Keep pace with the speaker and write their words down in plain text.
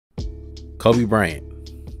Kobe Bryant,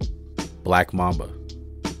 Black Mamba,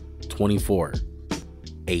 24,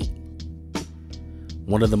 8.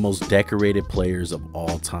 One of the most decorated players of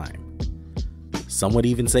all time. Some would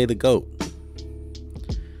even say the GOAT.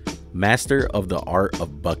 Master of the art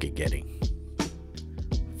of bucket getting.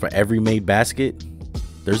 For every made basket,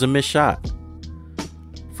 there's a missed shot.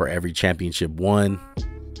 For every championship won,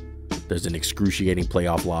 there's an excruciating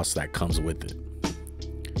playoff loss that comes with it.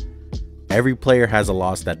 Every player has a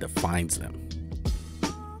loss that defines them.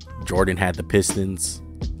 Jordan had the Pistons,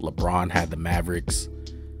 LeBron had the Mavericks,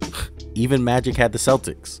 even Magic had the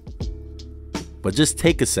Celtics. But just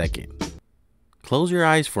take a second. Close your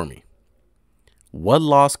eyes for me. What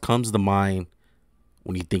loss comes to mind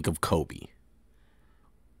when you think of Kobe?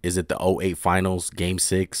 Is it the 08 Finals, Game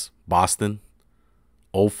 6, Boston?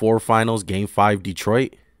 04 Finals, Game 5,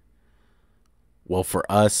 Detroit? Well, for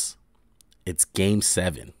us, it's Game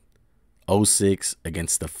 7, 06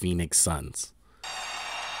 against the Phoenix Suns.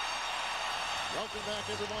 Welcome back,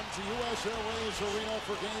 everyone, to U.S. Airways Arena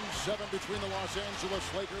for Game 7 between the Los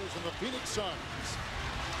Angeles Lakers and the Phoenix Suns.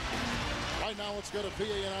 Right now, let's go to PA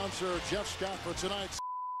announcer Jeff Scott for tonight's.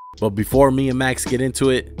 But before me and Max get into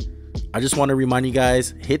it, I just want to remind you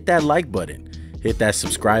guys, hit that like button. Hit that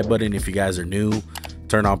subscribe button if you guys are new.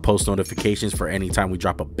 Turn on post notifications for any time we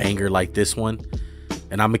drop a banger like this one.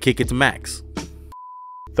 And I'm going to kick it to Max.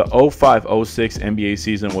 The 05-06 NBA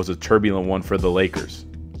season was a turbulent one for the Lakers.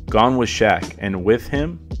 Gone was Shaq, and with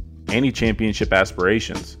him, any championship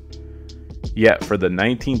aspirations. Yet for the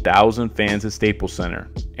 19,000 fans at Staples Center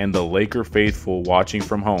and the Laker faithful watching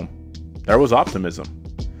from home, there was optimism.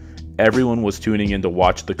 Everyone was tuning in to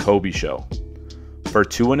watch the Kobe show. For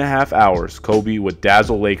 2.5 hours, Kobe would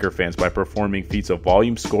dazzle Laker fans by performing feats of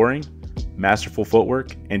volume scoring, masterful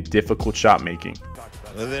footwork, and difficult shot making.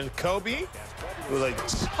 And then Kobe with a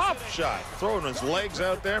tough shot, throwing his legs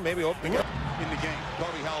out there, maybe opening up. In the game,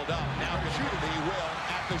 Kobe held up. Now can shoot it, he will.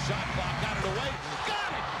 At the shot clock, got it away.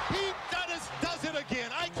 Got it! He does it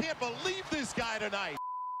again. I can't believe this guy tonight.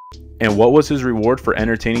 And what was his reward for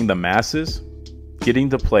entertaining the masses? Getting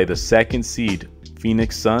to play the second seed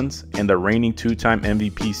Phoenix Suns and the reigning two-time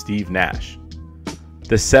MVP Steve Nash.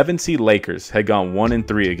 The 7 seed Lakers had gone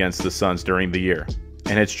 1-3 against the Suns during the year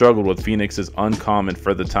and had struggled with Phoenix's uncommon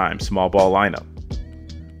for the time small ball lineup.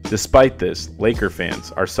 Despite this, Laker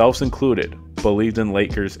fans, ourselves included, believed in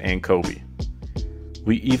Lakers and Kobe.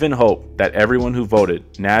 We even hoped that everyone who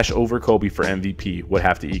voted Nash over Kobe for MVP would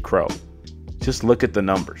have to eat crow. Just look at the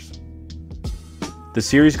numbers. The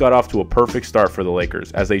series got off to a perfect start for the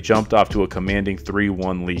Lakers as they jumped off to a commanding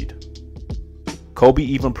 3-1 lead. Kobe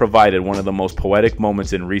even provided one of the most poetic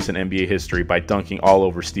moments in recent NBA history by dunking all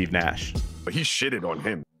over Steve Nash. He shitted on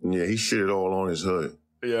him. Yeah, he shitted all on his hood.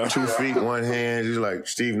 Yeah. 2 feet, 1 hand. He's like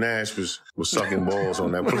Steve Nash was sucking balls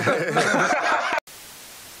on that play.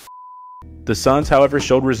 The Suns, however,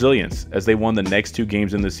 showed resilience as they won the next 2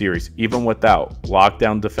 games in the series, even without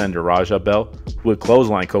lockdown defender Raja Bell, who would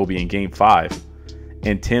clothesline Kobe in Game 5,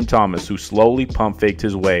 and Tim Thomas, who slowly pump-faked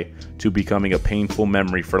his way to becoming a painful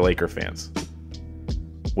memory for Laker fans.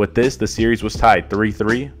 With this, the series was tied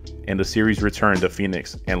 3-3, and the series returned to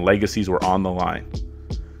Phoenix, and legacies were on the line.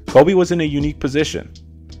 Kobe was in a unique position.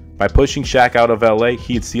 By pushing Shaq out of LA,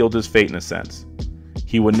 he had sealed his fate in a sense.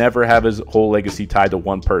 He would never have his whole legacy tied to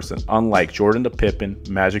one person, unlike Jordan to Pippen,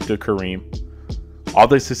 Magic to Kareem. All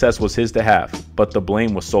the success was his to have, but the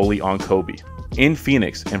blame was solely on Kobe. In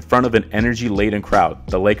Phoenix, in front of an energy-laden crowd,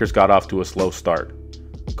 the Lakers got off to a slow start.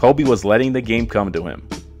 Kobe was letting the game come to him,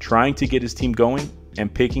 trying to get his team going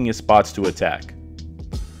and picking his spots to attack.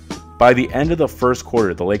 By the end of the first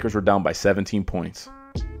quarter, the Lakers were down by 17 points.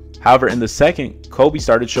 However, in the second, Kobe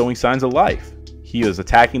started showing signs of life. He was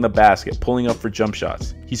attacking the basket, pulling up for jump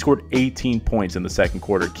shots. He scored 18 points in the second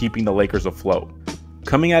quarter, keeping the Lakers afloat.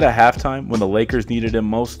 Coming out of halftime, when the Lakers needed him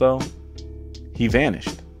most though, he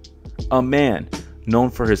vanished. A man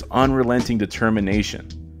known for his unrelenting determination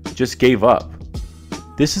just gave up.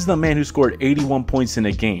 This is the man who scored 81 points in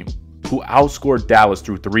a game, who outscored Dallas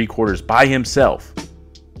through 3 quarters by himself.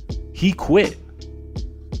 He quit.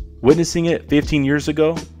 Witnessing it 15 years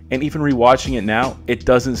ago, and even rewatching it now, it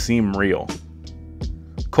doesn't seem real.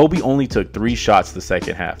 Kobe only took 3 shots the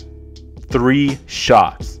second half. 3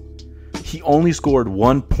 shots. He only scored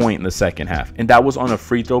 1 point in the second half, and that was on a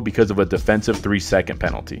free throw because of a defensive 3-second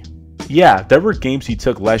penalty. Yeah, there were games he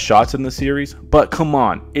took less shots in the series, but come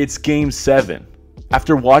on, it's Game 7.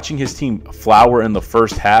 After watching his team flower in the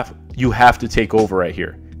first half, you have to take over right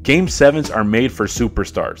here. Game 7s are made for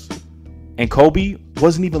superstars. And Kobe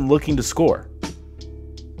wasn't even looking to score.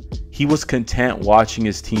 He was content watching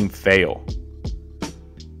his team fail.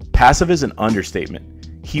 Passive is an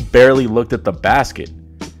understatement. he barely looked at the basket.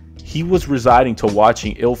 He was residing to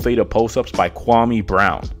watching ill-fated post-ups by Kwame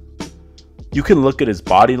Brown. You can look at his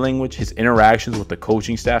body language, his interactions with the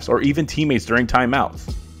coaching staffs, or even teammates during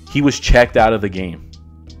timeouts. He was checked out of the game.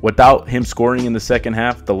 Without him scoring in the second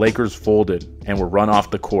half, the Lakers folded and were run off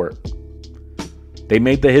the court. They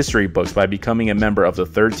made the history books by becoming a member of the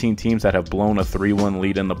 13 teams that have blown a 3-1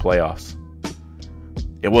 lead in the playoffs.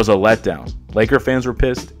 It was a letdown. Laker fans were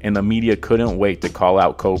pissed, and the media couldn't wait to call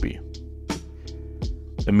out Kobe.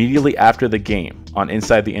 Immediately after the game, on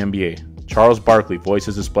Inside the NBA, Charles Barkley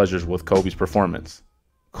voices his pleasure with Kobe's performance.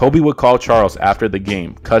 Kobe would call Charles after the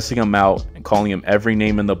game, cussing him out and calling him every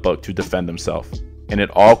name in the book to defend himself. And it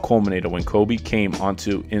all culminated when Kobe came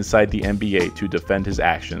onto Inside the NBA to defend his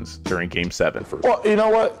actions during Game 7. Well, you know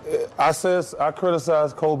what? I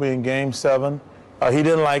criticized Kobe in Game 7. He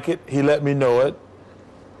didn't like it. He let me know it.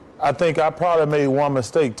 I think I probably made one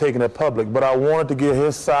mistake taking it public, but I wanted to get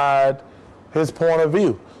his side, his point of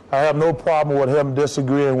view. I have no problem with him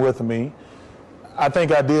disagreeing with me. I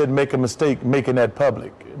think I did make a mistake making that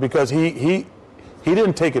public because he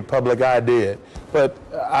didn't take it public, I did. But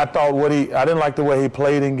I thought I didn't like the way he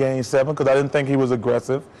played in Game 7 because I didn't think he was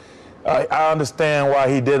aggressive. I understand why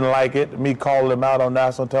he didn't like it, me calling him out on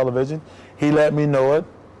national television. He let me know it,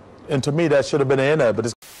 and to me that should have been the end of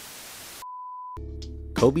it.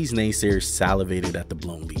 Kobe's naysayers salivated at the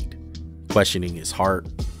blown lead, questioning his heart,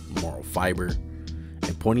 moral fiber,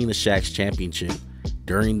 and pointing to Shaq's championship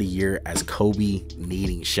during the year as Kobe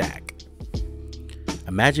needing Shaq.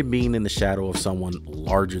 Imagine being in the shadow of someone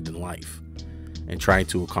larger than life and trying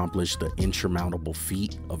to accomplish the insurmountable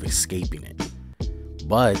feat of escaping it,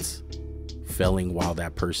 but failing while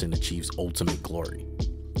that person achieves ultimate glory.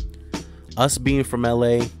 Us being from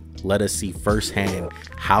LA let us see firsthand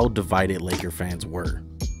how divided Laker fans were.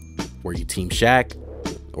 Were you Team Shaq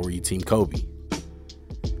or were you Team Kobe?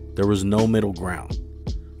 There was no middle ground.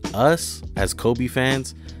 Us, as Kobe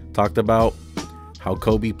fans, talked about how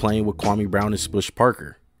Kobe playing with Kwame Brown and Splish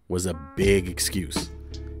Parker was a big excuse.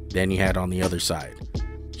 Then you had on the other side,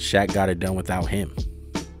 Shaq got it done without him.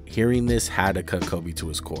 Hearing this had to cut Kobe to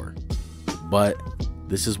his core. But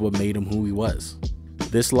this is what made him who he was.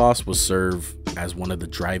 This loss will serve as one of the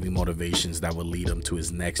driving motivations that would lead him to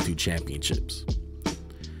his next 2 championships.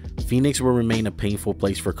 Phoenix will remain a painful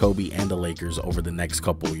place for Kobe and the Lakers over the next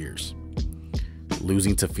couple years.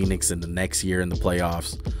 Losing to Phoenix in the next year in the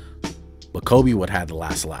playoffs, but Kobe would have the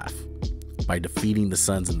last laugh by defeating the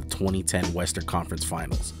Suns in the 2010 Western Conference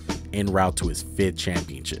Finals en route to his 5th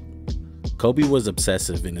championship. Kobe was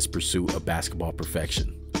obsessive in his pursuit of basketball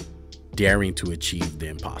perfection, daring to achieve the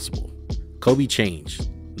impossible. Kobe changed,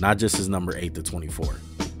 not just his number 8 to 24,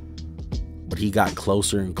 but he got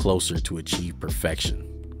closer and closer to achieve perfection.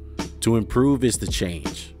 To improve is to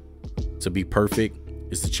change. To be perfect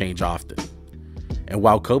is to change often. And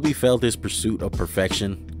while Kobe failed his pursuit of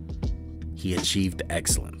perfection, he achieved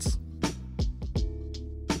excellence.